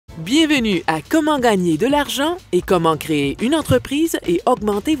Bienvenue à Comment gagner de l'argent et comment créer une entreprise et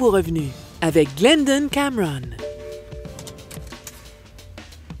augmenter vos revenus avec Glendon Cameron.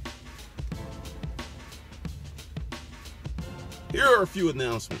 Here are a few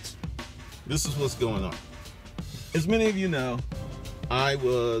announcements. This is what's going on. As many of you know, I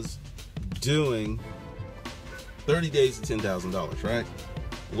was doing 30 days to $10,000, right?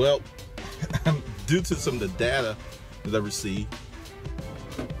 Well, due to some of the data that I received,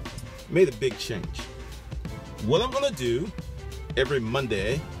 made a big change. What I'm gonna do every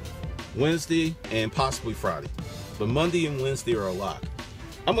Monday, Wednesday, and possibly Friday, but Monday and Wednesday are a lock.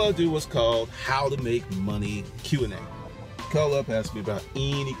 I'm gonna do what's called How to Make Money Q&A. Call up, ask me about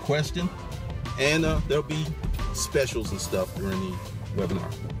any question, and there'll be specials and stuff during the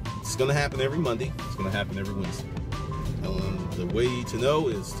webinar. It's gonna happen every Monday. It's gonna happen every Wednesday. The way to know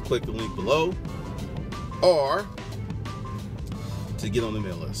is to click the link below or to get on the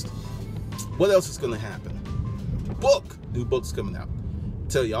mail list. What else is going to happen? New book's coming out. I'll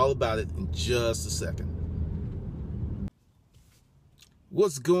tell you all about it in just a second.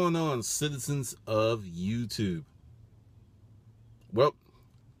 What's going on, citizens of YouTube? Well,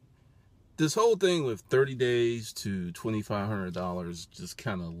 this whole thing with 30 days to $2,500 just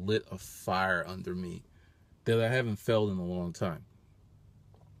kind of lit a fire under me that I haven't felt in a long time.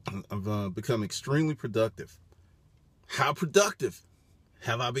 I've become extremely productive. How productive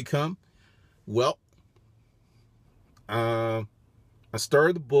have I become? Well, I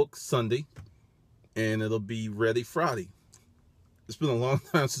started the book Sunday, and it'll be ready Friday. It's been a long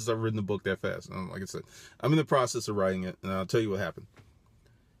time since I've written a book that fast. Like I said, I'm in the process of writing it, and I'll tell you what happened.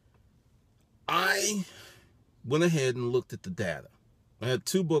 I went ahead and looked at the data. I had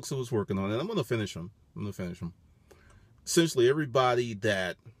 2 books I was working on, and I'm going to finish them. Essentially, everybody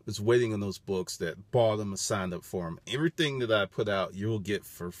that is waiting on those books that bought them and signed up for them, everything that I put out, you'll get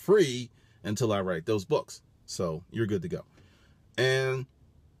for free until I write those books. So you're good to go. And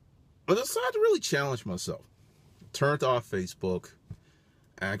I decided to really challenge myself. Turned off Facebook.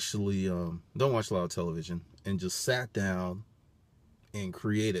 Actually, don't watch a lot of television. And just sat down and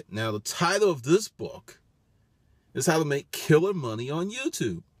created. Now, the title of this book is How to Make Killer Money on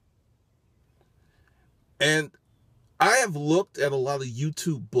YouTube. And I have looked at a lot of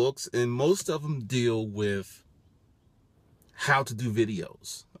YouTube books, and most of them deal with how to do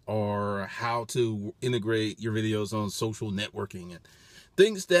videos or how to integrate your videos on social networking and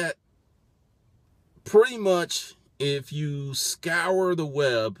things that pretty much, if you scour the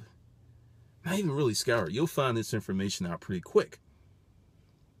web, not even really scour, you'll find this information out pretty quick.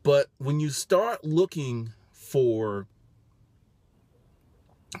 But when you start looking for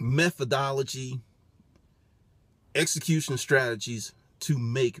methodology, execution strategies to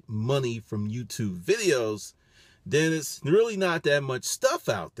make money from YouTube videos, then it's really not that much stuff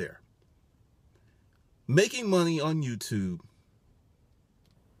out there. Making money on YouTube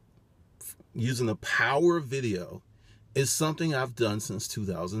using the power of video is something I've done since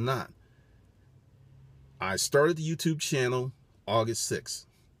 2009. I started the YouTube channel August 6,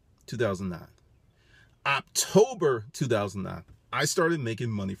 2009. October 2009, I started making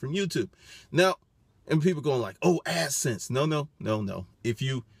money from YouTube. Now, and people going like, oh, AdSense. No. If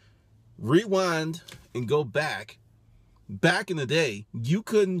you rewind and go back in the day, you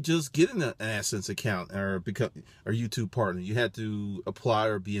couldn't just get an AdSense account or become a YouTube partner. You had to apply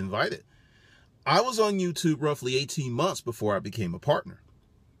or be invited. I was on YouTube roughly 18 months before I became a partner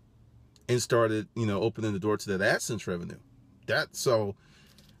and started, opening the door to that AdSense revenue. So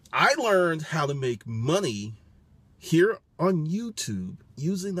I learned how to make money here on YouTube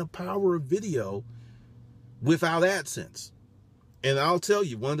using the power of video without AdSense. And I'll tell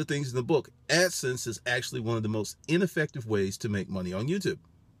you, one of the things in the book, AdSense is actually one of the most ineffective ways to make money on YouTube.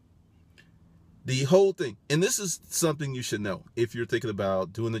 The whole thing, and this is something you should know if you're thinking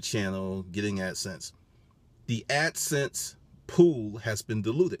about doing a channel, getting AdSense. The AdSense pool has been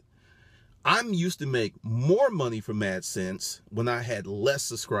diluted. I'm used to make more money from AdSense when I had less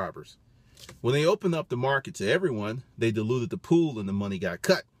subscribers. When they opened up the market to everyone, they diluted the pool and the money got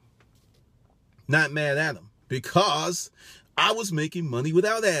cut. Not mad at them, because I was making money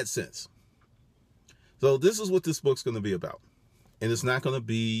without AdSense. So this is what this book's going to be about. And it's not going to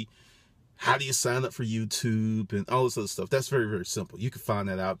be how do you sign up for YouTube and all this other stuff. That's very, very simple. You can find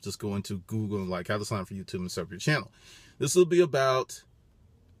that out. Just go into Google and like how to sign up for YouTube and set up your channel. This will be about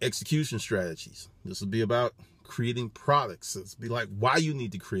execution strategies. This will be about creating products. It's be like why you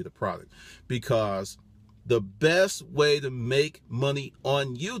need to create a product. Because the best way to make money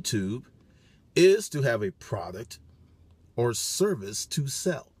on YouTube is to have a product or service to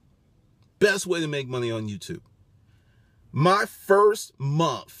sell. Best way to make money on YouTube. My first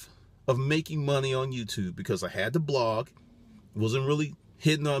month of making money on YouTube because I had the blog, wasn't really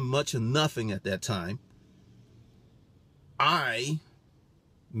hitting on much of nothing at that time. I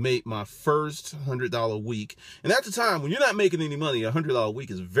made my first $100 week. And at the time, when you're not making any money, a $100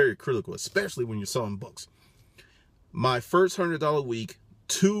 week is very critical, especially when you're selling books. My first $100 week,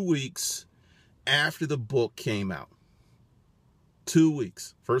 2 weeks after the book came out. 2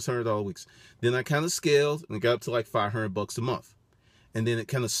 weeks, first $100 weeks. Then I kind of scaled and it got up to like $500 a month. And then it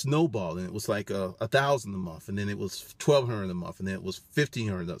kind of snowballed, and it was like $1,000 a month, and then it was $1,200 a month, and then it was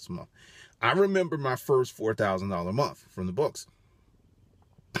 $1,500 a month. I remember my first $4,000 a month from the books.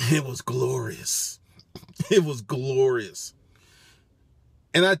 It was glorious. It was glorious.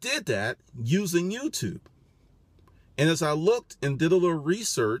 And I did that using YouTube. And as I looked and did a little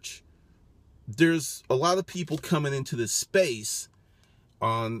research, there's a lot of people coming into this space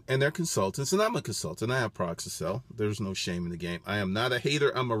and they're consultants, and I'm a consultant. I have products to sell. There's no shame in the game. I am not a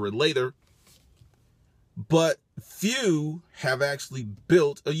hater. I'm a relator. But few have actually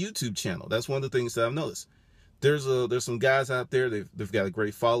built a YouTube channel. That's one of the things that I've noticed. There's some guys out there. They've got a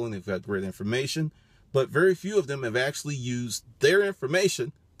great following. They've got great information, but very few of them have actually used their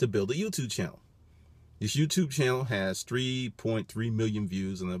information to build a YouTube channel. This YouTube channel has 3.3 million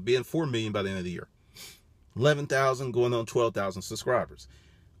views, and it'll be at 4 million by the end of the year. 11,000 going on 12,000 subscribers.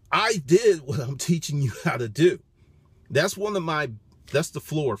 I did what I'm teaching you how to do. That's the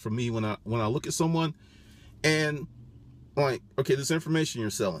floor for me when I look at someone and I'm like, okay, this information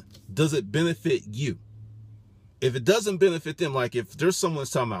you're selling, does it benefit you? If it doesn't benefit them, like if there's someone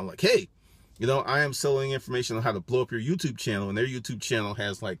that's talking about like, hey, you know, I am selling information on how to blow up your YouTube channel, and their YouTube channel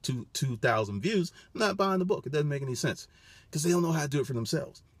has like 2,000 views, I'm not buying the book. It doesn't make any sense because they don't know how to do it for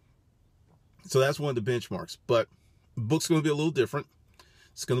themselves. So that's one of the benchmarks. But the book's going to be a little different.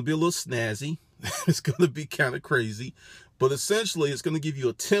 It's going to be a little snazzy. It's going to be kind of crazy. But essentially, it's going to give you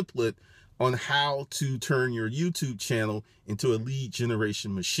a template on how to turn your YouTube channel into a lead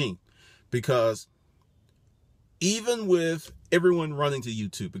generation machine. Because even with everyone running to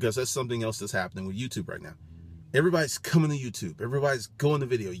YouTube, because that's something else that's happening with YouTube right now. Everybody's coming to YouTube. Everybody's going to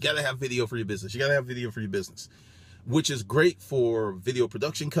video. You got to have video for your business. You got to have video for your business, which is great for video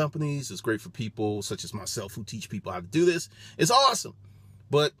production companies. It's great for people such as myself who teach people how to do this. It's awesome.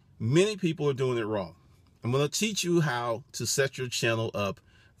 But many people are doing it wrong. I'm going to teach you how to set your channel up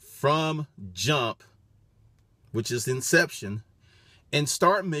from jump, which is inception, and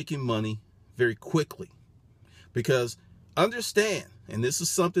start making money very quickly. Because understand, and this is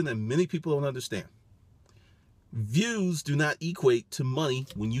something that many people don't understand, views do not equate to money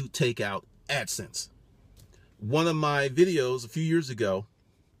when you take out AdSense. One of my videos a few years ago,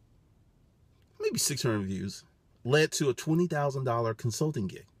 maybe 600 views, led to a $20,000 consulting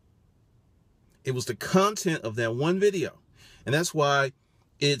gig. It was the content of that one video. And that's why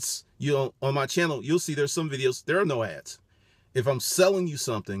it's, you know, on my channel, you'll see there's some videos, there are no ads. If I'm selling you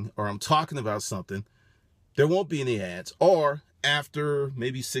something or I'm talking about something, there won't be any ads. Or after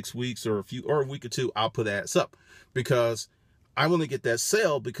maybe 6 weeks or a week or two, I'll put ads up because I want to get that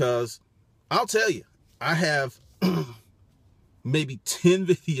sale. Because I'll tell you, I have maybe 10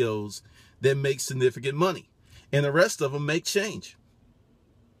 videos that make significant money, and the rest of them make change.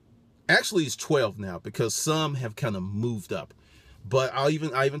 Actually, it's 12 now because some have kind of moved up. But I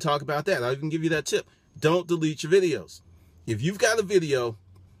even talk about that. I'll even give you that tip. Don't delete your videos. If you've got a video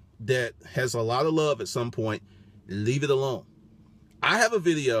that has a lot of love at some point, leave it alone. I have a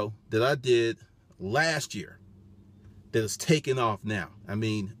video that I did last year that is taking off now. I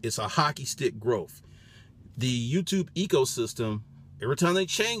mean, it's a hockey stick growth. The YouTube ecosystem, every time they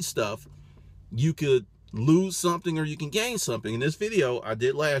change stuff, you could lose something or you can gain something. In this video I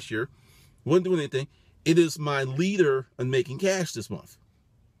did last year, wasn't doing anything. It is my leader in making cash this month.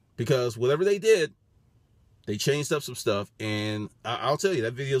 Because whatever they did, they changed up some stuff, and I'll tell you,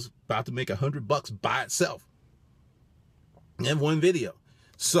 that video's about to make $100 by itself. And one video.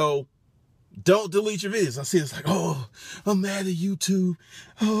 So don't delete your videos. I see it's like, oh, I'm mad at YouTube.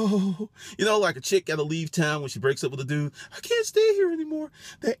 Oh, you know, like a chick got to leave town when she breaks up with a dude. I can't stay here anymore.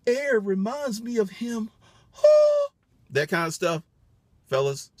 The air reminds me of him. Oh, that kind of stuff.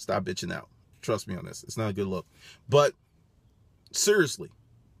 Fellas, stop bitching out. Trust me on this. It's not a good look. But seriously,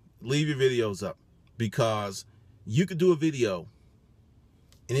 leave your videos up, because you could do a video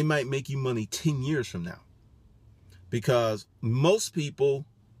and it might make you money 10 years from now. Because most people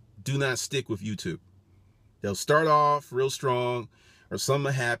do not stick with YouTube. They'll start off real strong, or something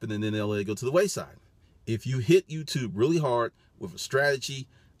will happen, and then they'll let it go to the wayside. If you hit YouTube really hard with a strategy,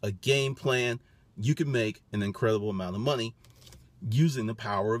 a game plan, you can make an incredible amount of money using the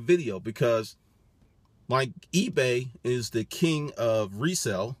power of video. Because like eBay is the king of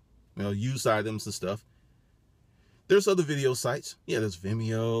resale, you know, used items and stuff. There's other video sites. Yeah, there's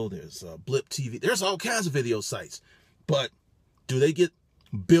Vimeo, there's Blip TV. There's all kinds of video sites. But do they get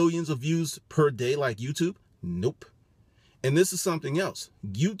billions of views per day like YouTube? Nope. And this is something else.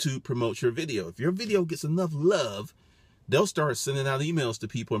 YouTube promotes your video. If your video gets enough love, they'll start sending out emails to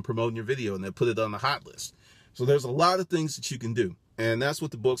people and promoting your video, and they'll put it on the hot list. So there's a lot of things that you can do. And that's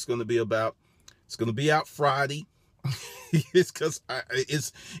what the book's going to be about. It's going to be out Friday. It's because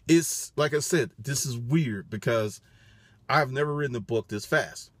it's like I said, this is weird because I've never written a book this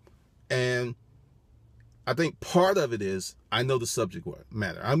fast. And I think part of it is I know the subject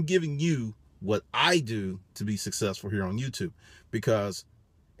matter. I'm giving you what I do to be successful here on YouTube, because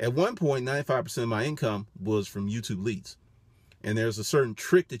at one point, 95% of my income was from YouTube leads. And there's a certain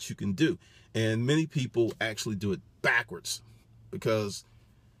trick that you can do. And many people actually do it backwards because,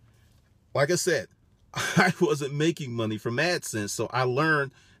 like I said, I wasn't making money from AdSense. So I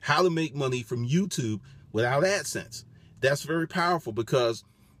learned how to make money from YouTube without AdSense. That's very powerful because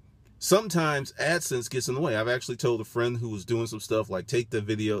sometimes AdSense gets in the way. I've actually told a friend who was doing some stuff like take the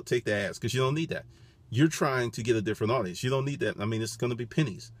video, take the ads, because you don't need that. You're trying to get a different audience. You don't need that. I mean, it's going to be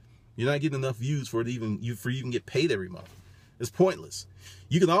pennies. You're not getting enough views for it for you even get paid every month. It's pointless.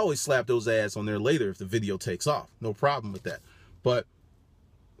 You can always slap those ads on there later if the video takes off. No problem with that. But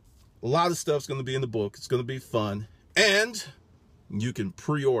a lot of stuff's going to be in the book. It's going to be fun. And you can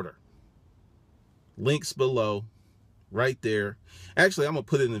pre-order. Links below. Right there. Actually, I'm going to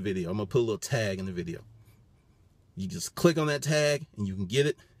put it in the video. I'm going to put a little tag in the video. You just click on that tag and you can get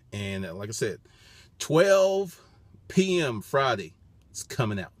it. And like I said, 12 p.m. Friday, it's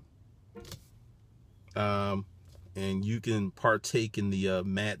coming out. And you can partake in the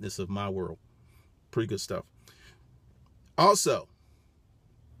madness of my world. Pretty good stuff. Also,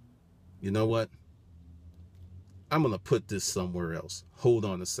 you know what? I'm going to put this somewhere else. Hold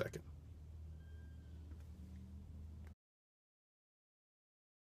on a second.